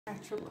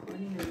That's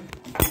recording now.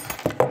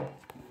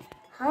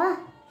 Huh?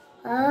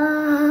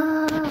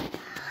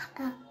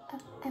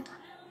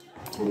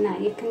 So now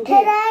you can do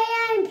Today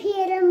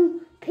I'm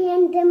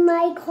painting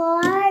my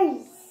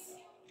cars.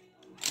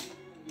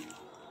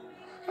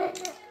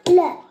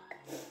 Look,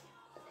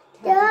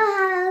 they all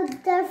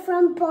have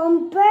different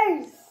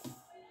bumpers.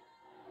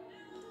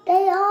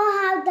 They all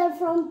have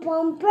different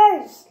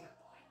bumpers.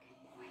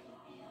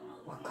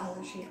 What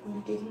colours are you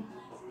going to do?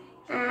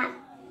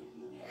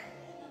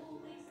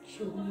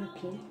 Show me your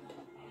paint.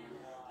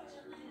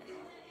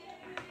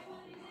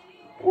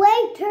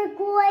 White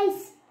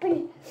turquoise,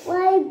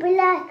 white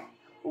black,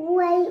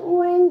 white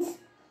orange,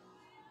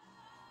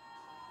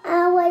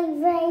 white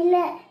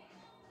violet,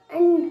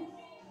 and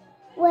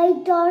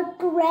white dark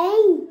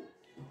grey.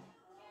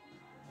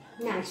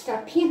 Now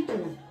start painting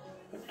them.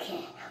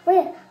 Okay,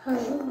 wait.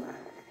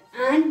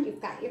 And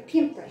you've got your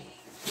paintbrush.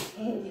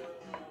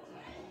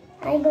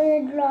 I'm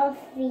gonna draw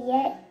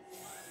Fiat.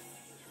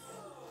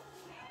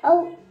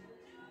 Oh,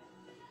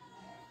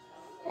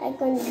 I'm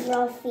gonna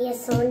draw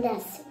face on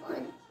this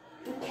one.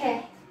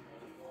 Okay.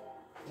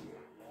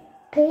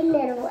 Put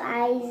little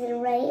eyes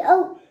and right.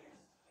 Oh.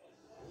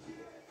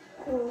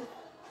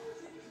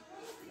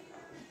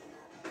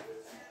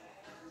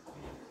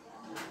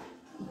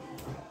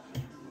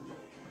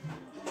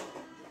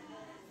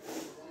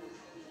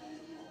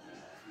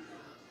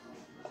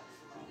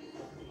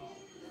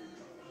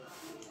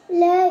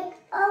 Look.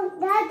 Oh,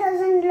 that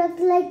doesn't look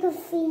like a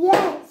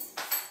Fiat.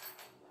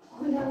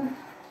 Oh no.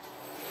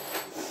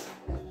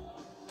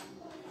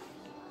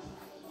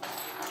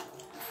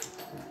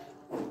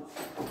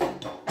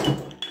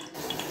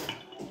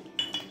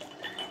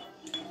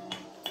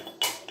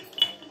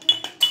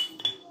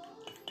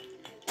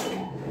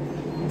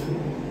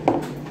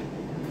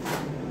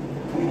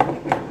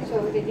 So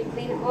did you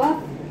clean it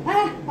off?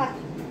 Ah, what?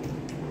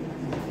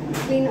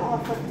 Clean it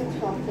off with the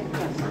cloth like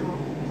this now.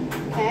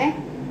 Okay?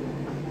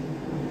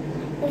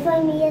 If I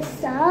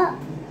mess up.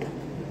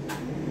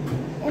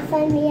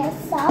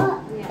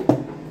 Yeah.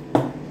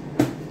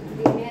 If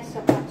you mess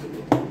up, that's what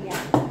you do,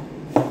 yeah.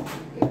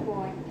 Good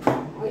boy.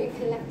 Or you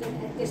can lift it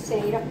at the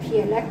side up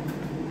here, look.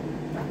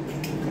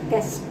 Like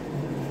this.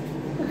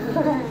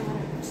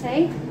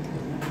 See?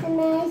 And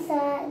then I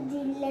saw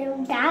the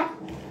little dot.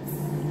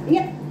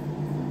 Yep.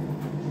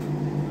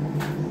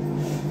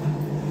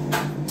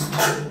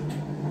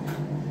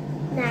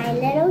 My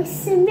little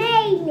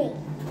smiley.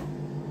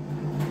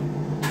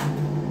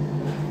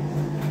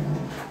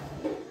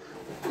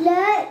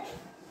 Look.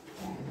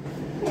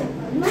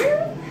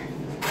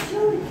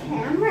 Show the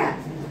camera.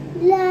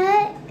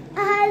 Look. I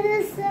have a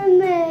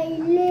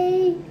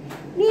smiley.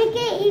 Make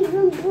it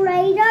even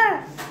brighter.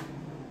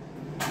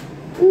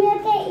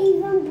 Make it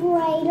even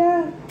brighter.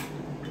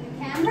 The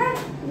camera?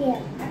 Yeah.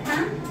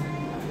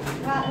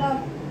 Well,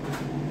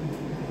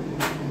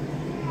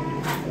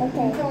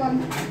 Okay. go on.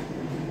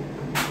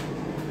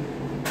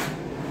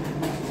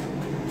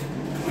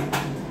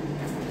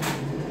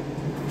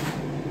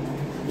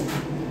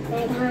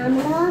 My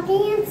doggy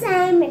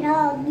inside my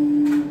doggy.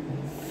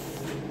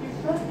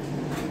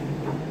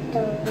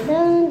 Dun,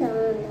 dun,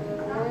 dun,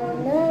 dun,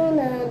 dun,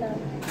 dun, dun.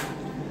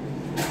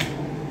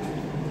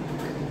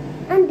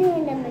 I'm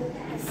doing the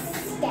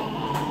mistake.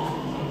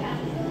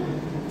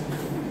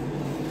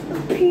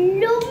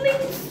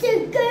 Plumbing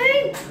sticker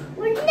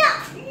will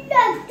not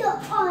like the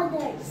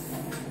others.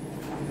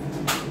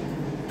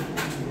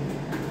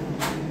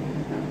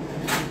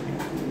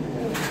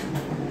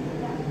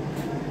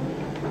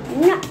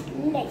 Not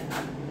like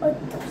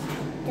others.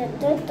 Da,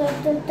 da, da,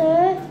 da, da.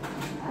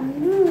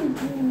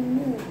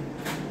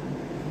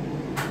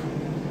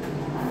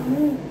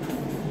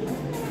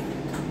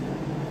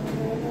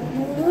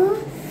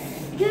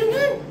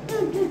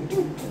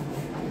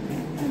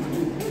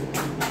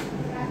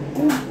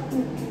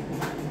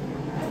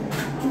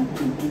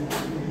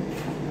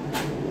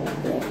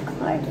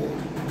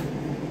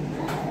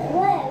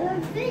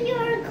 When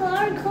your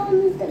car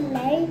comes to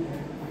life,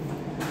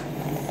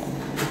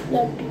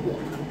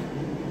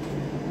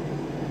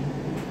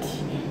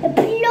 a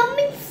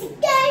plumbing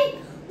stick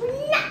will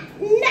not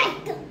like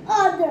the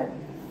other.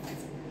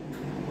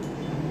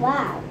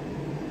 Wow.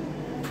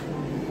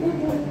 I'm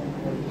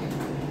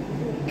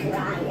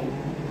crying.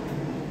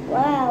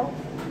 Wow.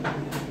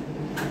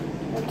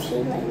 Let's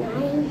see what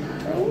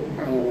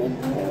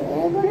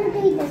I'm going to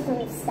do this on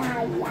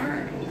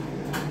cyan.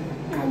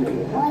 I mean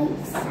white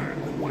cyan.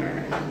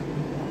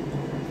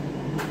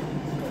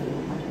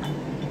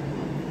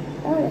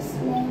 Oh, the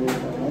smell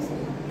is it?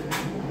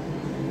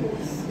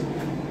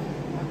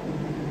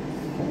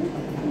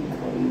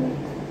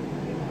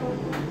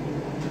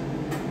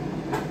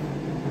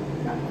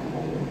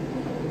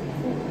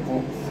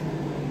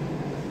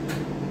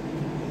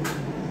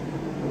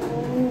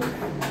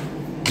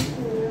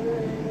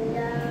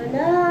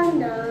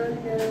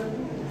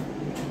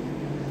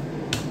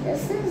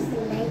 This is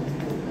like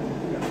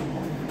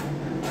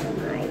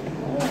my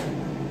poem.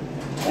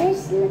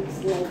 This looks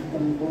like the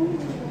moon.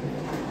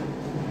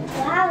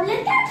 Wow,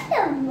 look at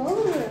the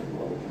moon.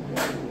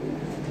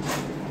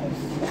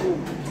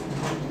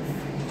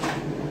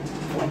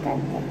 got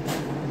that.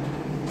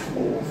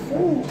 It was so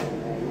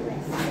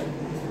interesting.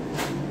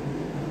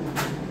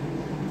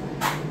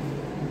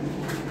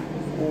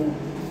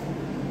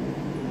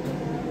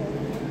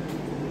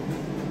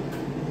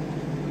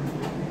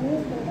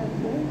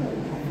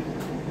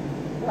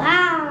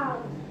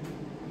 Wow!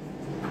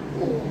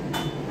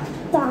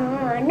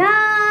 Banana!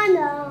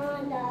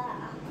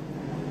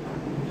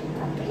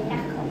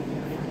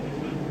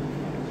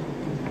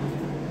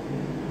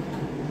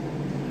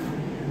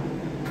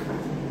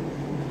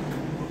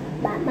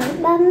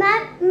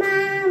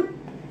 Mom!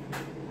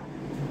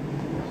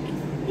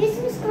 This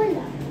is good.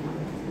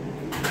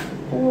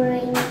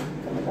 Rain.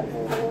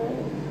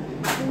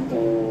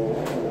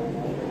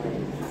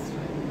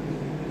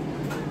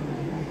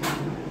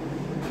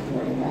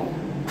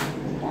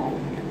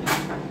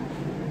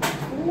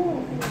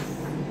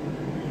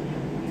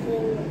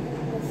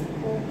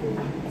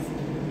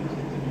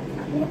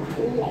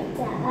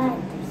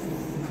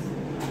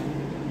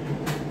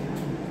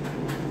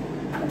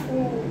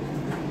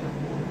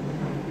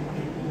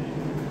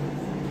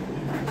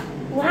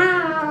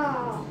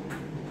 Wow!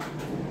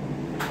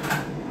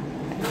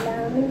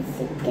 Lemons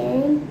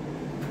again.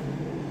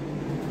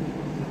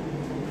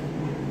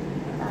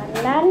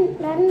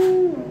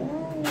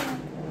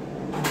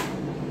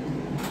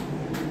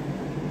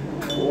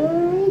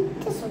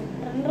 This one.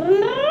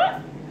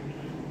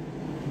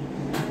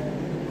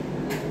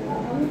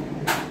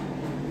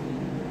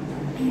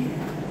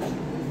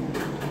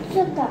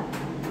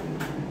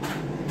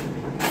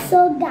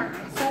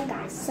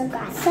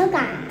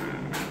 Soda.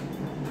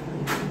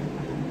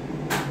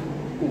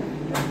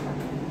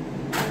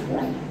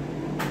 Right.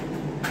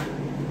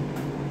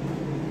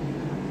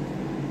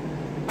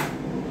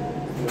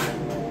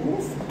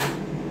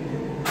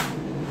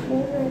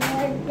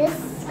 This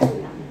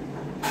color.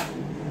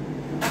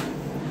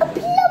 A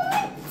plum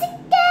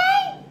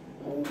chicken.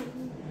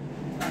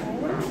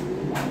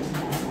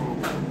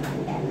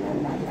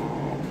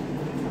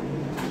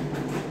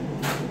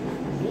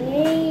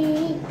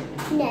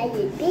 Now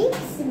the big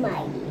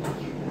smiley.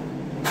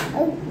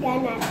 Oh,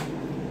 done it.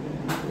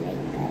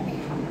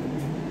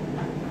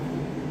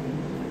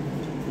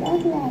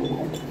 Like that.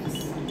 Like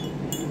this.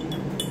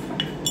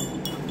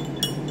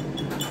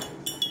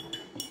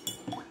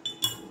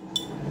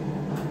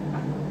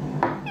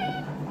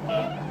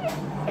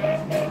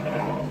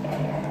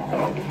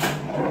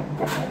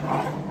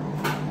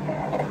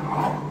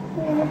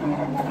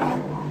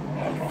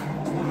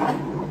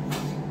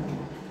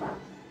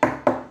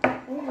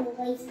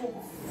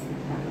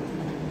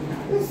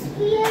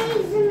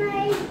 Excuse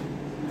me.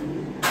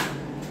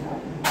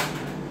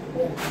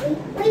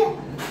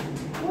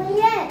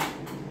 Wait.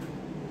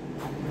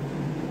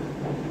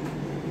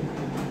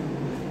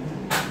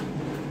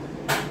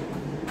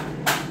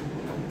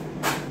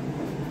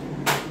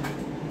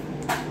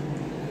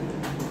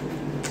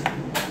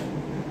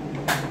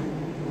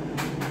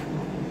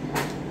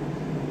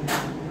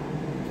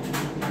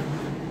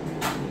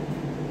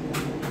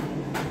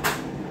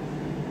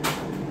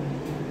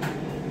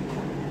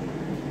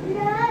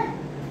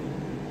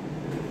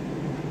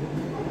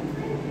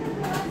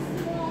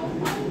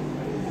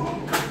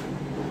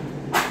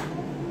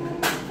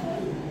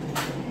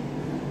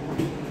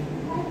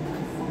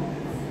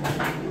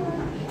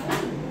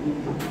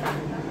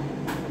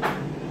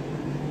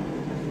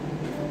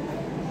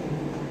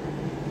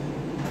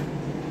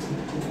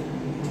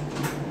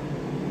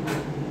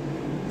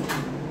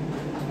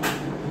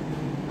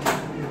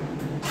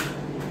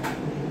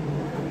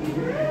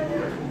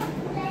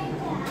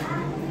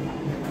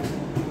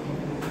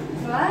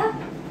 What?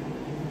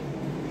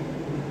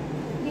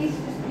 These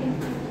just been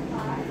too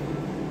far.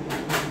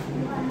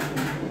 You want to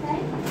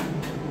take?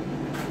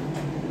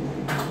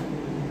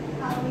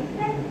 How we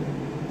think?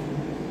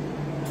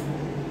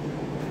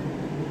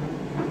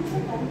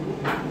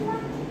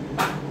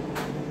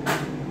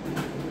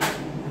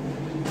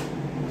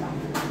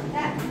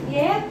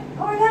 Yeah,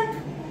 Orla?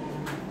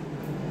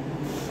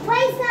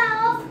 Lights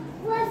off.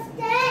 What's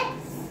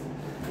this?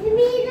 You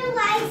mean the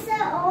lights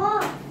are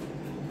off?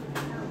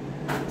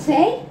 See?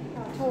 I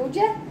told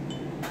you.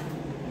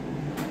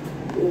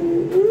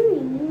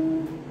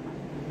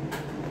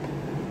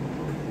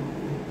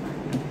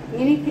 You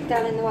need to put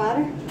that in the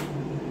water.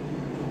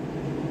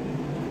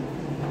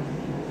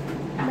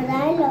 But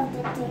I love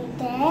to do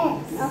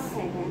this.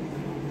 Okay then.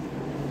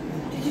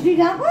 Did you do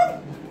that one?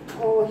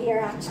 Oh, here,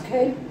 that's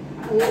cool.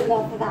 I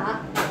love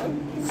that.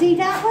 See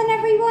that one,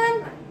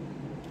 everyone?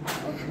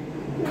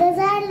 Does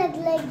that look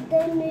like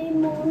the new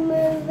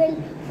movie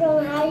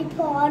from Harry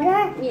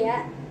Potter?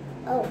 Yeah.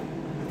 Oh.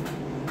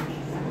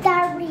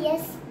 That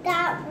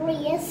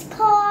race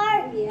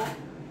car? Yeah.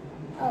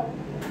 Oh.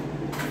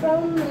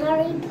 From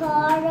Harry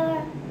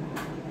Potter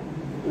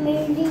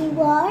movie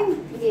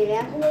 1?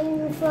 Yeah. And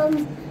then from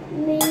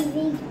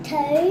movie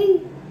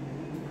 2?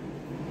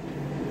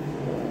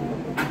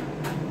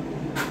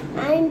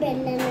 I'm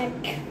building a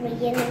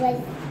train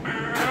with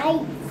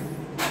eyes.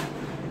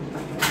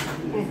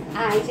 With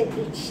eyes at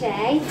each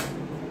side.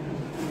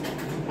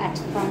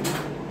 That's fun.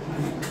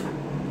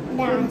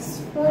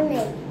 That's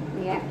funny.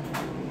 Yeah.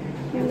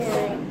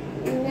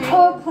 Now,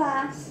 All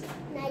class.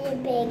 now your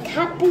big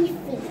happy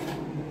feet.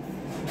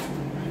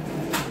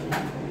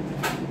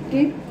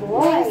 Good There's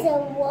boy. a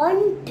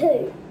 1,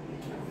 2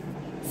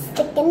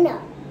 sticking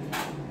up.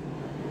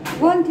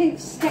 1, 2,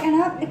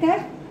 sticking up. Look at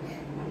it.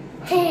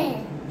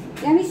 Hey.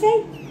 Let me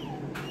see.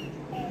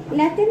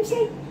 Let them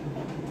see.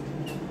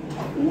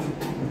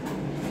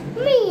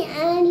 Me,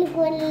 I'm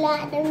going to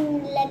let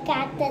them look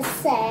at the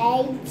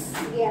sides.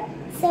 Yeah.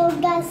 So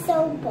that's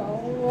so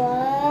cool.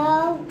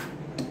 Wow.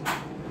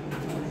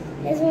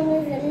 This one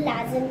is a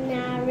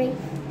legendary.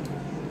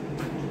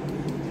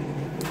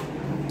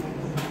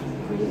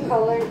 You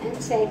colouring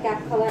inside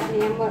that colour,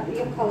 and then what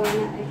you're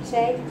colouring it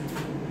outside.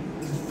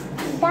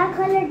 That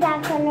color,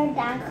 that color,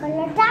 that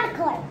color, that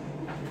color.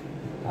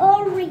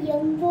 Oh,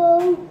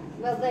 rainbow.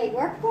 Will they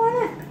work on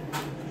it?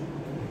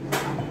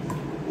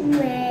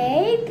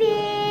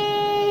 Maybe.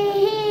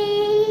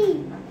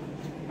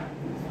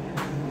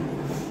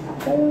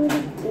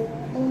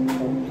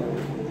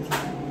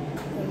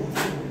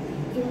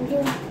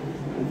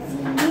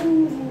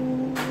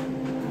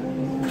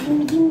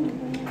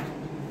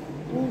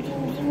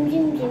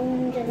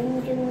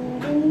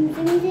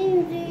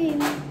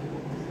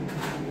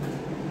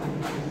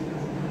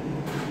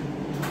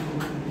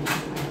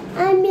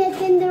 I'm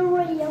making the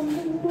rainbow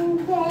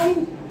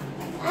moving.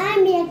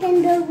 I'm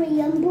making the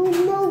rainbow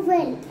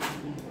moving.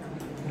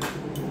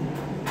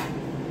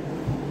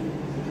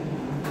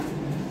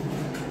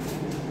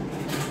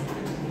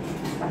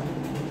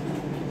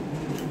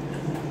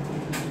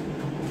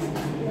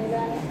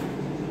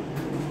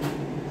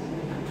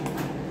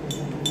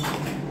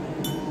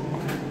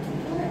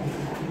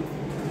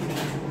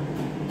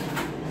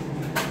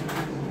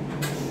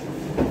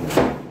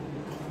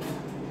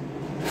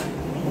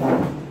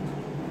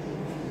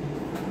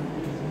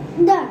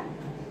 There.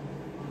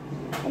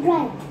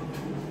 Right.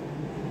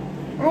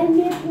 I'm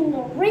making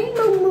a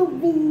rainbow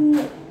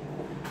movie.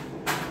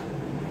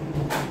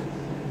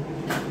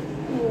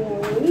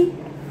 Right.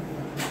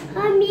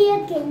 I'm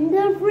making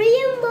the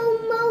rainbow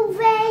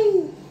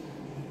movie.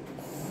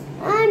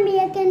 I'm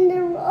making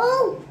the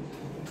oh.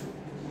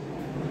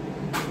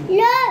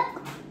 Look.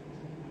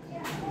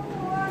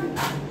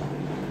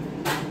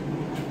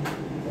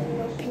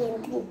 I'm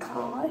painting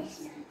cars.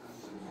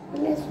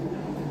 And this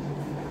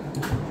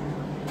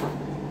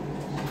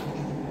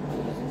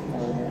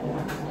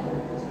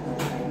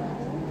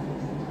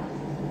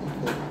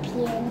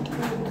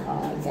painting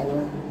cars and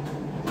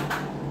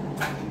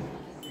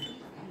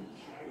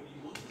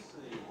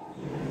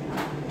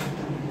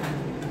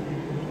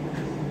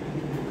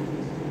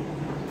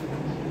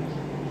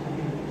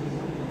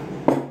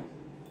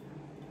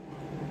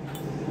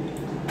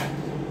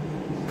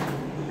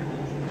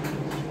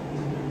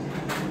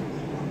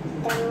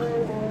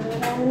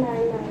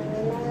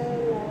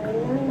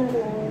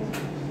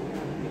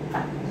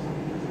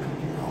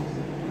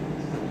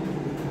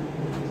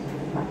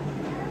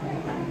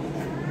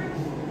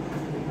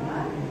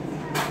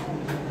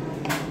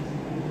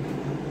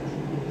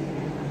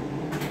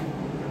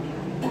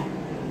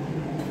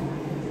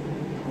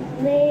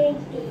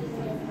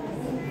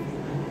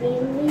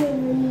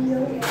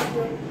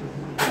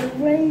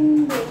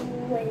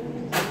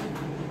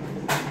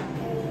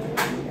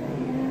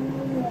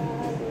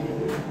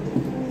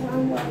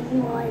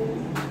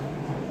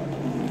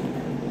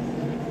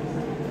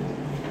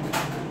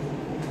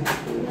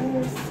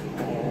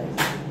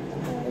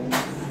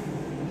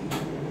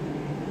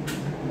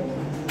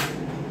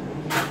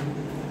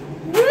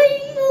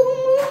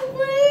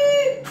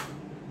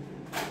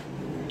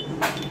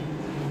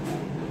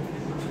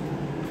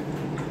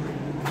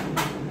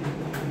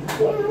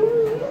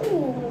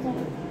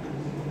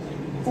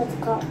that's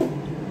called.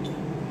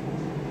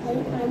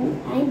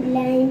 I'm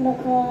blind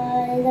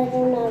because I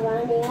don't have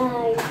any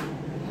eyes,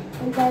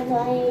 and that's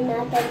why I'm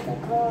not at the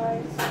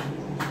cars.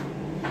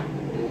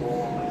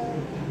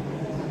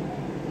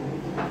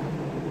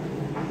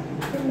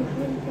 I'm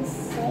going to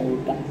say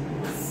that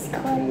this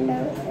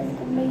color is going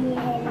to be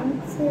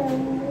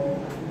handsome.